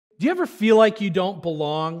Do you ever feel like you don't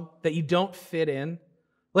belong, that you don't fit in?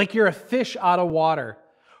 Like you're a fish out of water?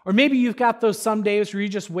 Or maybe you've got those some days where you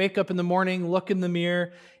just wake up in the morning, look in the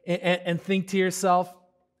mirror, and think to yourself,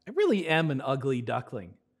 I really am an ugly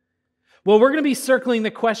duckling. Well, we're going to be circling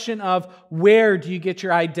the question of where do you get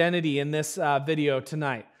your identity in this video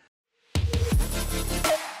tonight.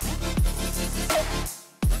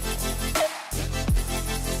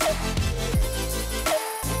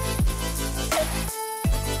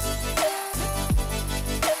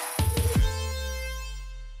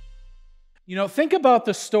 Think about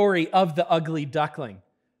the story of the ugly duckling.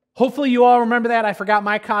 Hopefully you all remember that. I forgot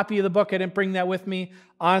my copy of the book. I didn't bring that with me.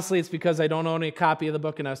 Honestly, it's because I don't own a copy of the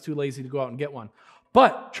book and I was too lazy to go out and get one.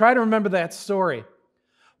 But try to remember that story.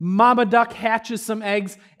 Mama duck hatches some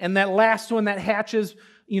eggs, and that last one that hatches,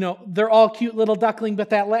 they're all cute little duckling,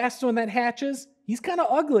 but that last one that hatches, he's kind of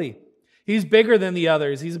ugly. He's bigger than the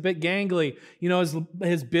others. He's a bit gangly.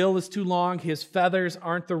 His bill is too long. His feathers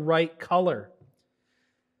aren't the right color.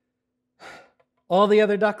 All the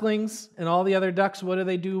other ducklings and all the other ducks, what do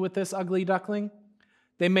they do with this ugly duckling?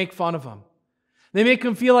 They make fun of him. They make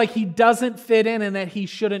him feel like he doesn't fit in and that he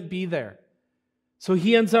shouldn't be there. So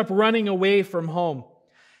he ends up running away from home.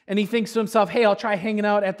 And he thinks to himself, hey, I'll try hanging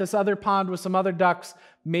out at this other pond with some other ducks.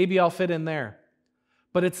 Maybe I'll fit in there.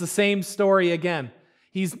 But it's the same story again.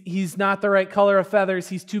 He's not the right color of feathers.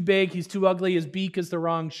 He's too big. He's too ugly. His beak is the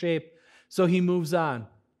wrong shape. So he moves on.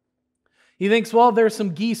 He thinks, well, there's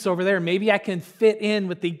some geese over there. Maybe I can fit in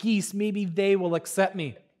with the geese. Maybe they will accept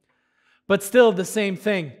me. But still the same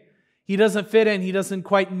thing. He doesn't fit in. He doesn't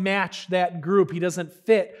quite match that group. He doesn't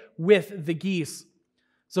fit with the geese.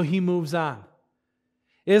 So he moves on.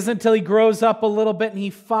 It isn't until he grows up a little bit and he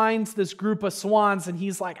finds this group of swans and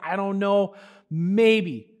he's like, I don't know,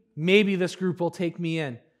 maybe this group will take me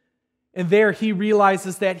in. And there he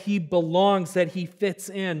realizes that he belongs, that he fits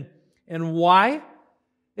in. And why?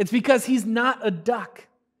 It's because he's not a duck.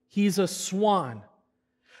 He's a swan.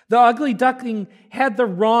 The ugly duckling had the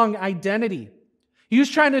wrong identity. He was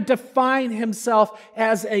trying to define himself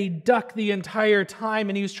as a duck the entire time,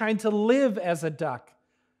 and he was trying to live as a duck,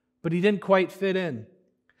 but he didn't quite fit in.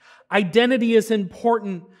 Identity is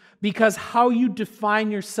important because how you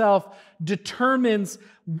define yourself determines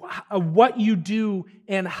what you do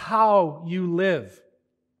and how you live.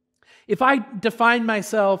 If I define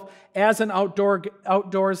myself as an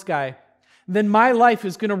outdoors guy, then my life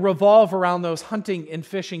is going to revolve around those hunting and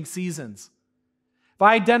fishing seasons. If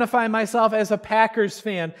I identify myself as a Packers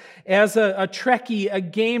fan, as a Trekkie, a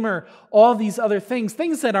gamer, all these other things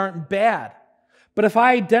that aren't bad. But if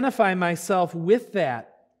I identify myself with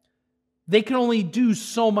that, they can only do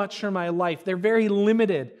so much for my life. They're very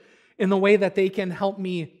limited in the way that they can help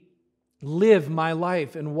me live my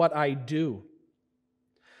life and what I do.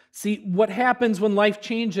 See, what happens when life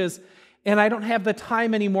changes and I don't have the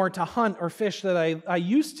time anymore to hunt or fish that I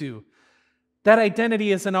used to, that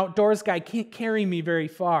identity as an outdoors guy can't carry me very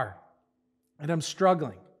far, and I'm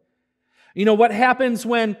struggling. What happens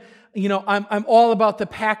when, I'm all about the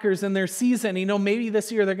Packers and their season. Maybe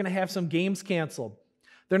this year they're going to have some games canceled.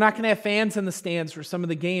 They're not going to have fans in the stands for some of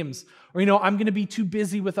the games. Or, I'm going to be too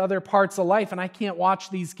busy with other parts of life and I can't watch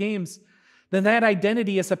these games. Then that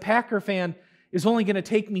identity as a Packer fan is only going to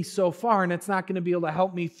take me so far, and it's not going to be able to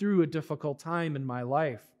help me through a difficult time in my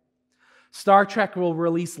life. Star Trek will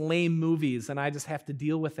release lame movies, and I just have to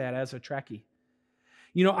deal with that as a Trekkie.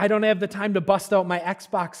 I don't have the time to bust out my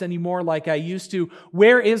Xbox anymore like I used to.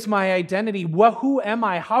 Where is my identity? Who am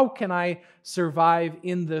I? How can I survive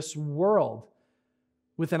in this world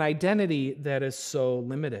with an identity that is so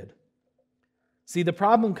limited? See, the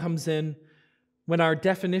problem comes in when our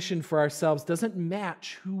definition for ourselves doesn't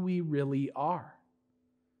match who we really are.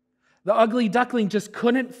 The ugly duckling just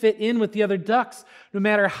couldn't fit in with the other ducks, no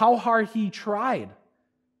matter how hard he tried.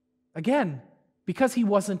 Again, because he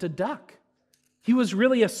wasn't a duck. He was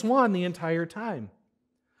really a swan the entire time.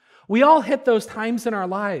 We all hit those times in our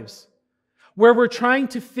lives where we're trying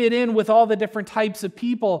to fit in with all the different types of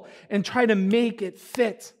people and try to make it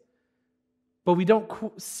fit, but we don't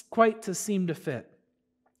quite seem to fit.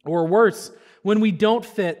 Or worse, when we don't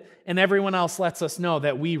fit and everyone else lets us know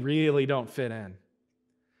that we really don't fit in.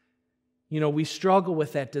 We struggle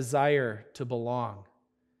with that desire to belong.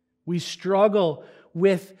 We struggle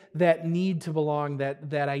with that need to belong,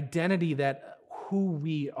 that identity, that who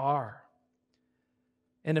we are.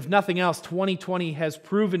 And if nothing else, 2020 has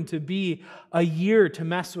proven to be a year to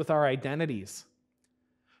mess with our identities.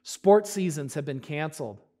 Sports seasons have been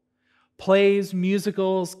canceled. Plays,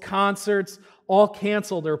 musicals, concerts, all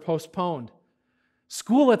canceled or postponed.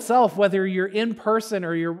 School itself, whether you're in person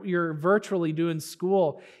or you're virtually doing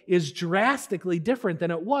school, is drastically different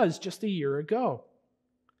than it was just a year ago.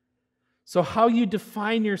 So how you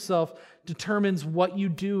define yourself determines what you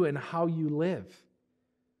do and how you live.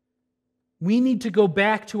 We need to go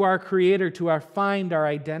back to our Creator to find our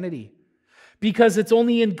identity, because it's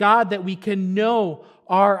only in God that we can know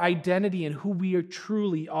our identity and who we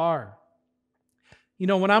truly are. You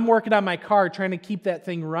know, when I'm working on my car, trying to keep that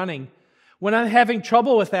thing running, when I'm having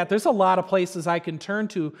trouble with that, there's a lot of places I can turn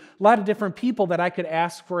to, a lot of different people that I could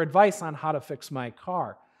ask for advice on how to fix my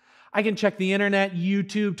car. I can check the internet,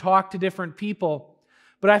 YouTube, talk to different people.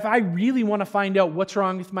 But if I really want to find out what's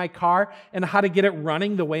wrong with my car and how to get it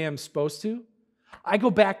running the way I'm supposed to, I go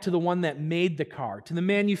back to the one that made the car, to the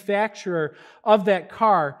manufacturer of that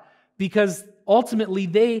car, because ultimately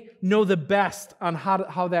they know the best on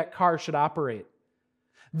how that car should operate.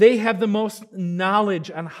 They have the most knowledge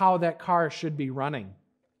on how that car should be running.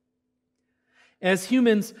 As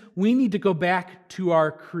humans, we need to go back to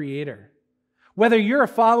our Creator. Whether you're a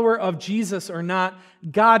follower of Jesus or not,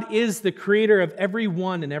 God is the creator of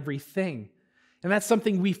everyone and everything. And that's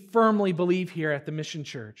something we firmly believe here at the Mission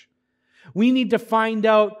Church. We need to find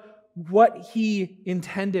out what He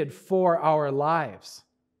intended for our lives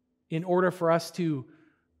in order for us to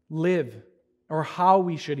live, or how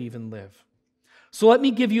we should even live. So let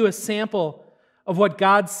me give you a sample of what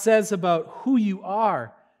God says about who you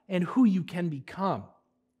are and who you can become.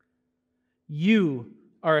 You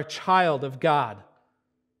are a child of God.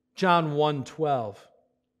 John 1:12.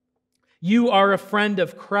 You are a friend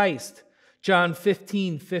of Christ. John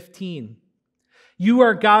 15:15. You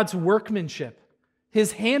are God's workmanship,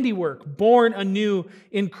 His handiwork, born anew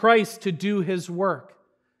in Christ to do His work.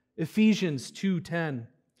 Ephesians 2:10.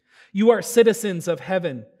 You are citizens of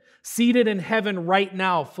heaven, seated in heaven right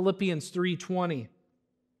now. Philippians 3:20.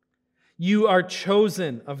 You are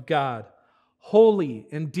chosen of God, holy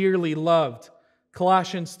and dearly loved.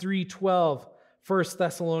 Colossians 3:12, 1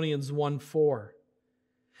 Thessalonians 1:4.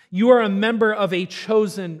 You are a member of a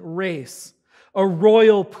chosen race, a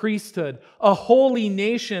royal priesthood, a holy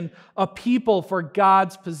nation, a people for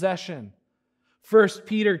God's possession. 1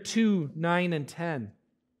 Peter 2:9 and 10.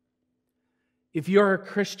 If you're a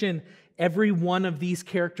Christian, every one of these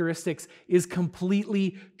characteristics is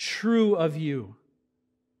completely true of you.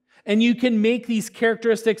 And you can make these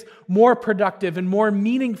characteristics more productive and more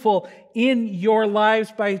meaningful in your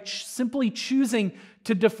lives by simply choosing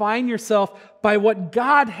to define yourself by what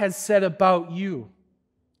God has said about you.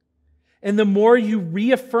 And the more you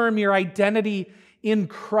reaffirm your identity in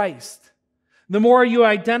Christ, the more you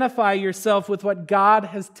identify yourself with what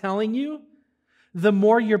God is telling you, the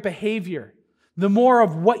more your behavior, the more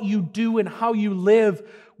of what you do and how you live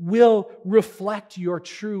will reflect your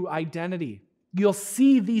true identity. You'll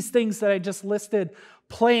see these things that I just listed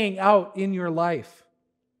playing out in your life.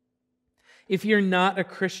 If you're not a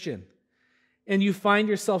Christian and you find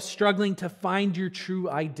yourself struggling to find your true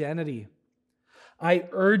identity, I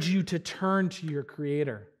urge you to turn to your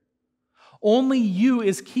Creator. Only you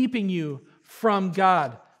is keeping you from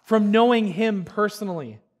God, from knowing Him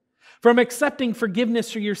personally, from accepting forgiveness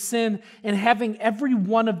for your sin and having every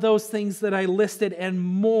one of those things that I listed and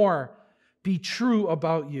more be true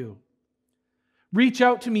about you. Reach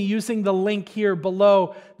out to me using the link here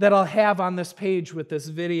below that I'll have on this page with this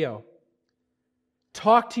video.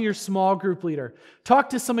 Talk to your small group leader. Talk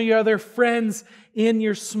to some of your other friends in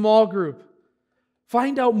your small group.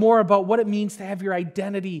 Find out more about what it means to have your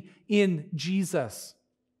identity in Jesus.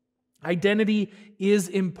 Identity is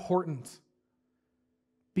important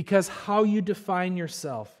because how you define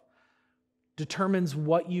yourself determines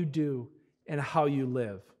what you do and how you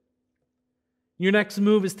live. Your next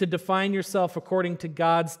move is to define yourself according to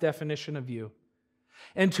God's definition of you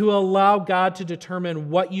and to allow God to determine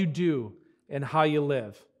what you do and how you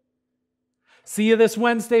live. See you this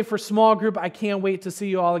Wednesday for small group. I can't wait to see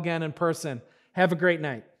you all again in person. Have a great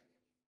night.